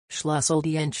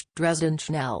Schlüsseldienst Dresden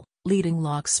Schnell, leading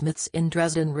locksmiths in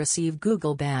Dresden receive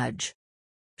Google badge.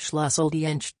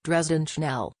 Schlüsseldienst Dresden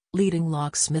Schnell, leading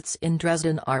locksmiths in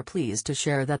Dresden are pleased to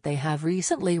share that they have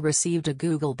recently received a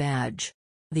Google badge.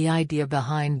 The idea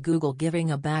behind Google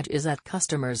giving a badge is that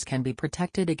customers can be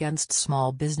protected against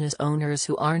small business owners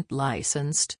who aren't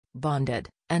licensed, bonded,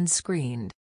 and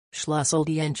screened.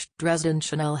 Schlüsseldienst Dresden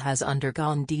Schnell has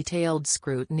undergone detailed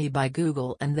scrutiny by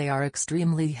Google and they are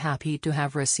extremely happy to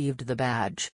have received the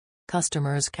badge.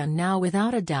 Customers can now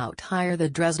without a doubt hire the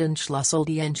Dresden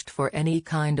Schlüsseldienst for any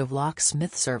kind of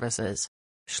locksmith services.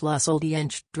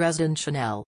 Schlüsseldienst Dresden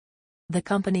Schnell. The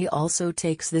company also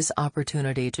takes this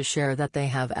opportunity to share that they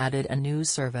have added a new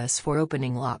service for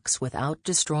opening locks without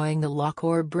destroying the lock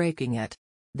or breaking it.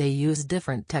 They use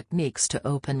different techniques to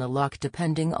open the lock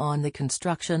depending on the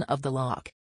construction of the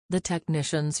lock. The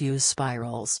technicians use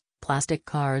spirals, plastic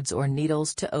cards or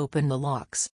needles to open the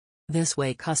locks. This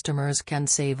way customers can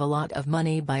save a lot of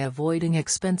money by avoiding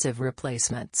expensive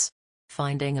replacements.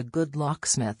 Finding a good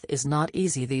locksmith is not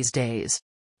easy these days.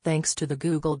 Thanks to the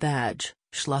Google badge,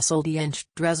 Schlüsseldienst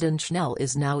Dresden Schnell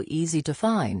is now easy to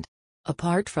find.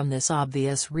 Apart from this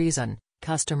obvious reason,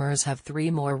 customers have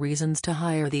 3 more reasons to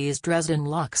hire these Dresden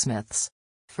locksmiths.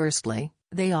 Firstly,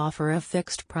 they offer a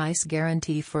fixed price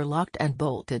guarantee for locked and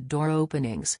bolted door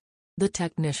openings. The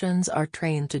technicians are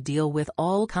trained to deal with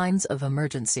all kinds of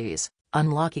emergencies,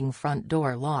 unlocking front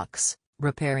door locks,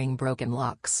 repairing broken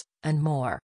locks, and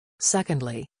more.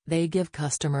 Secondly, they give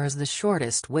customers the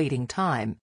shortest waiting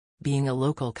time. Being a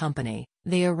local company,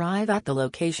 they arrive at the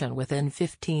location within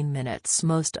 15 minutes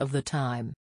most of the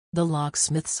time. The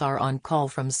locksmiths are on call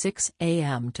from 6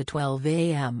 a.m. to 12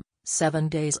 a.m., 7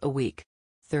 days a week.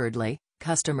 Thirdly,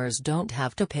 customers don't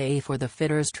have to pay for the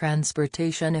fitter's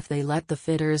transportation if they let the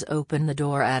fitters open the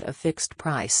door at a fixed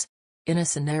price. In a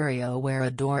scenario where a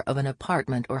door of an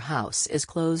apartment or house is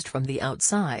closed from the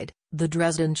outside, the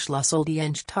Dresden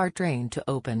Schlüsseldienst are trained to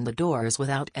open the doors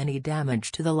without any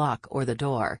damage to the lock or the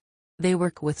door. They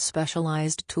work with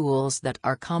specialized tools that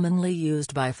are commonly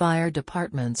used by fire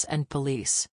departments and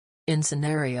police. In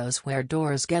scenarios where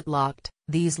doors get locked,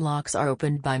 these locks are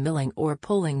opened by milling or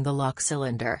pulling the lock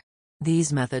cylinder.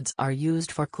 These methods are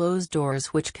used for closed doors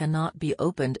which cannot be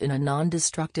opened in a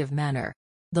non-destructive manner.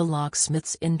 The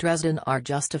locksmiths in Dresden are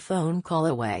just a phone call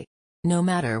away. No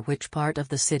matter which part of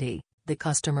the city the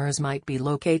customers might be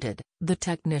located, the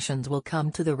technicians will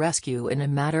come to the rescue in a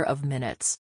matter of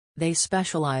minutes. They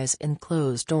specialize in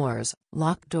closed doors,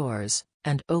 locked doors,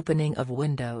 and opening of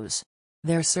windows.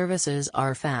 Their services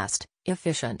are fast,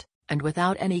 efficient, and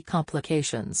without any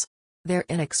complications. Their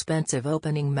inexpensive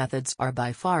opening methods are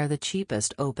by far the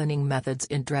cheapest opening methods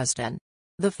in Dresden.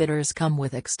 The fitters come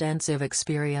with extensive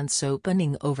experience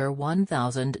opening over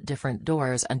 1,000 different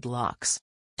doors and locks.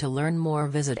 To learn more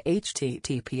visit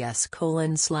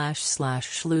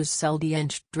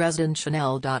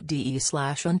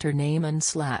https://schlüsseldienstdresdenschnell.de/Unternehmen/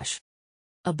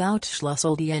 About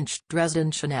Schlüsseldienst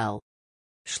Dresden Schnell.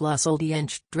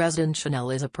 Schlüsseldienst Dresden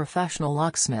Schnell is a professional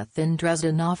locksmith in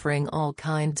Dresden offering all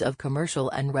kinds of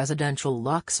commercial and residential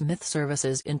locksmith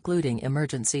services including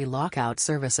emergency lockout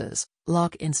services,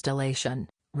 lock installation,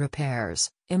 repairs,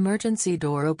 emergency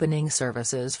door opening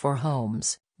services for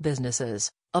homes,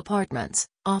 businesses, apartments,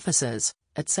 offices,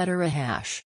 etc.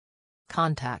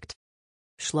 Contact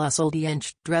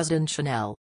Schlüsseldienst Dresden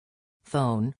Schnell.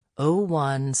 Phone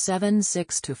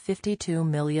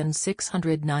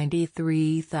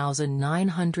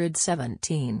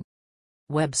 017622693917.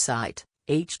 Website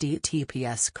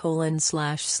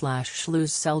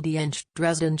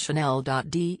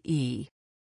https://schlüsseldienstdresdenschnell.de.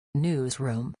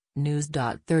 Newsroom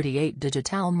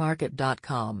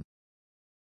news.38digitalmarket.com